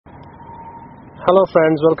Hello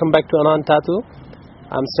friends, welcome back to Anand Tattoo.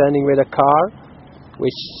 I'm standing with a car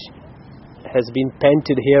which has been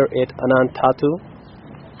painted here at Anand Tattoo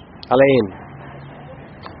Alain.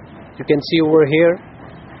 You can see over here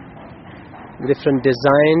different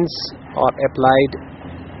designs are applied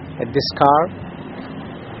at this car.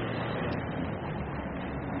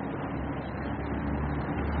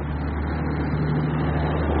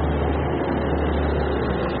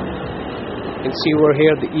 You can see over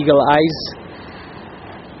here the eagle eyes.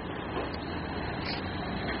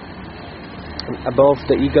 Above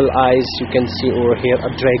the eagle eyes you can see over here a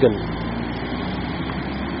dragon.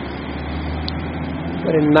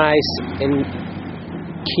 Very nice and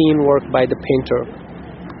keen work by the painter.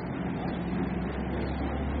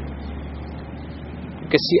 You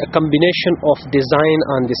can see a combination of design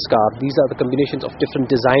on this car. These are the combinations of different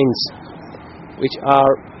designs which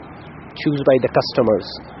are chosen by the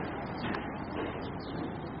customers.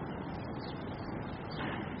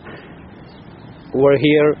 Over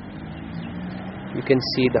here you can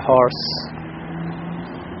see the horse.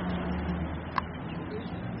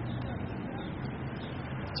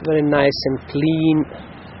 It's very nice and clean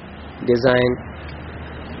design.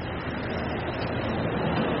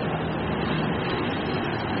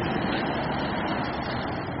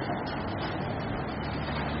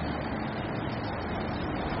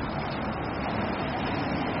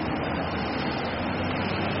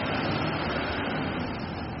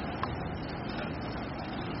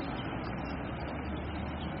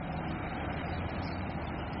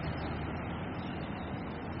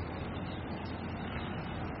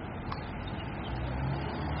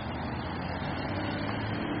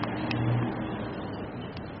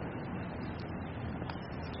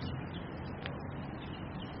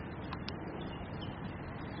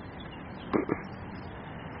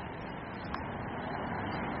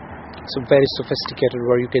 So very sophisticated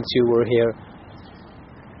work you can see over here.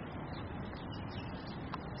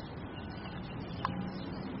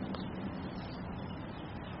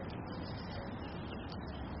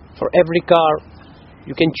 For every car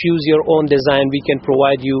you can choose your own design. We can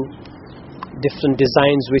provide you different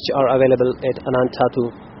designs which are available at Anand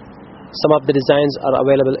Tattoo. Some of the designs are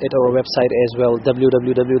available at our website as well,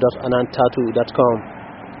 www.anandtattoo.com.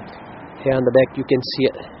 Here on the back you can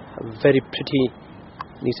see a very pretty,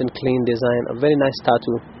 neat and clean design, a very nice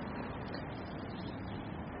tattoo.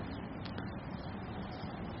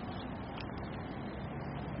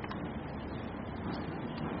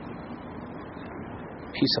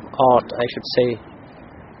 Piece of art, I should say.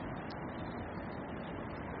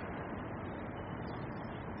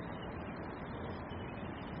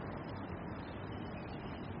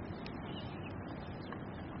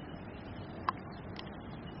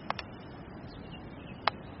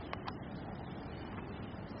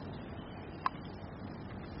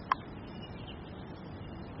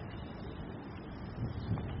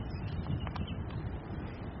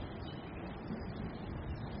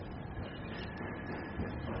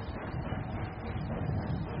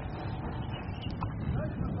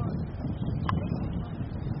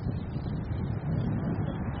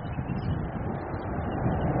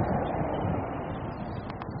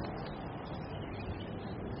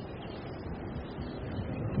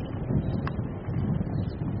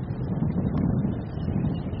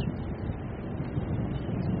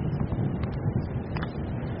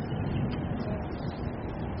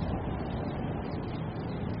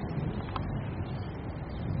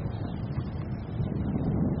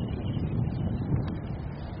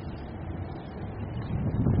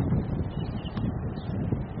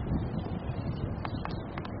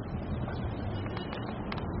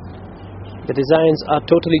 The designs are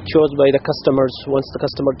totally chosen by the customers. Once the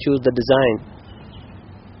customer chooses the design,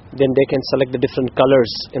 then they can select the different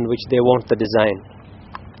colors in which they want the design.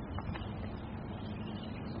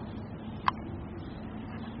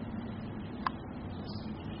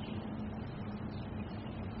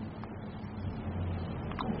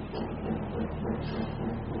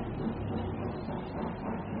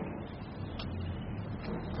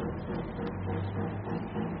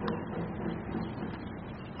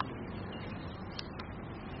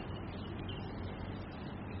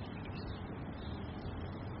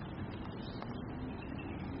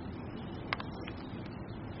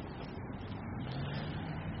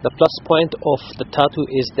 The plus point of the tattoo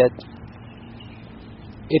is that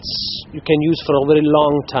you can use for a very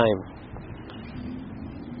long time.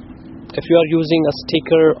 If you are using a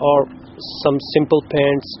sticker or some simple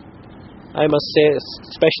paints, I must say,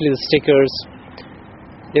 especially the stickers,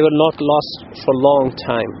 they will not last for a long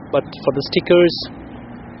time. But for the stickers,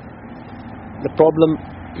 the problem,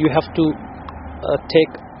 you have to take,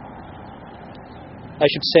 I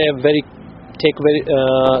should say, a very take very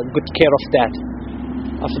good care of that.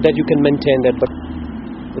 After that you can maintain that. But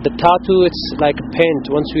with the tattoo, it's like a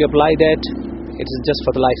paint. Once we apply that, it is just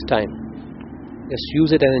for the lifetime. Just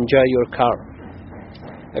use it and enjoy your car.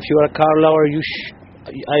 If you are a car lover,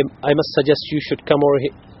 I must suggest you should come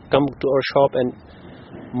to our shop and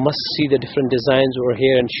must see the different designs over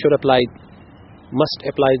here, and must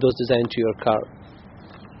apply those designs to your car.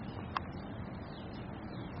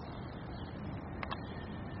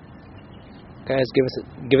 Guys, give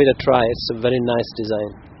it a try. It's a very nice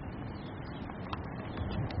design.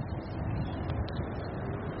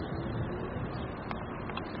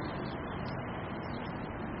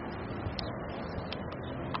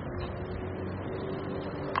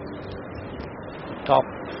 Top.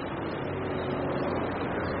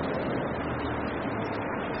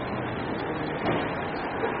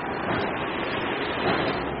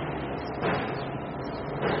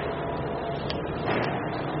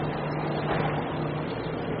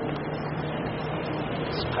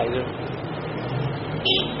 Spider.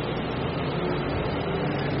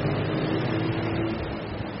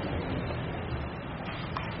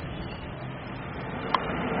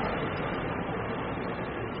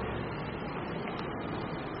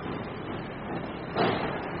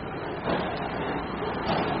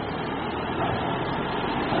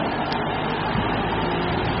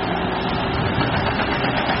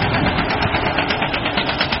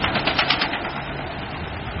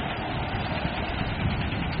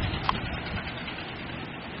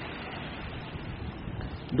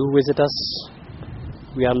 Do visit us.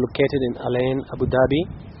 We are located in Al Ain, Abu Dhabi.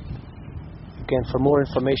 For more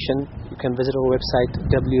information, you can visit our website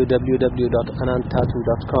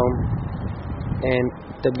www.anantattoo.com and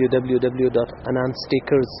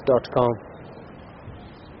www.ananstickers.com.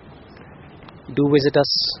 Do visit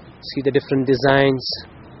us, see the different designs,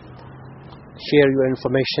 share your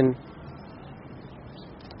information,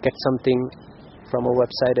 get something from our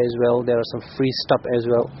website as well. There are some free stuff as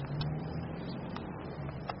well.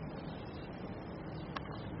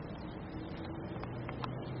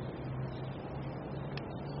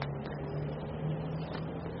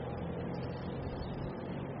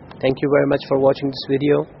 Thank you very much for watching this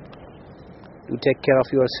video. Do take care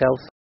of yourself.